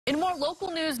In more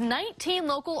local news, 19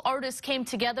 local artists came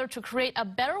together to create a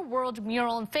Better World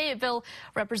mural in Fayetteville,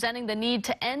 representing the need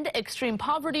to end extreme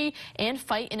poverty and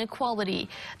fight inequality.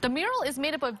 The mural is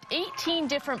made up of 18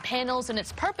 different panels, and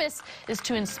its purpose is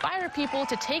to inspire people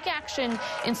to take action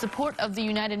in support of the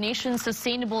United Nations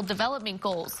Sustainable Development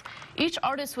Goals. Each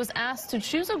artist was asked to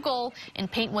choose a goal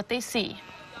and paint what they see.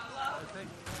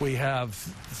 We have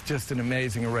just an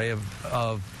amazing array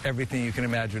of everything you can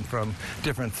imagine, from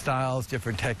different styles,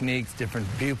 different techniques, different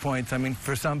viewpoints. I mean,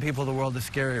 for some people, the world is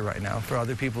scary right now. For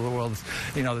other people, the world is,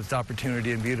 it's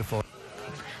opportunity and beautiful.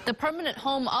 The permanent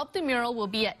home of the mural will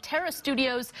be at Terra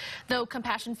Studios, though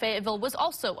Compassion Fayetteville was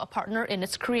also a partner in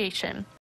its creation.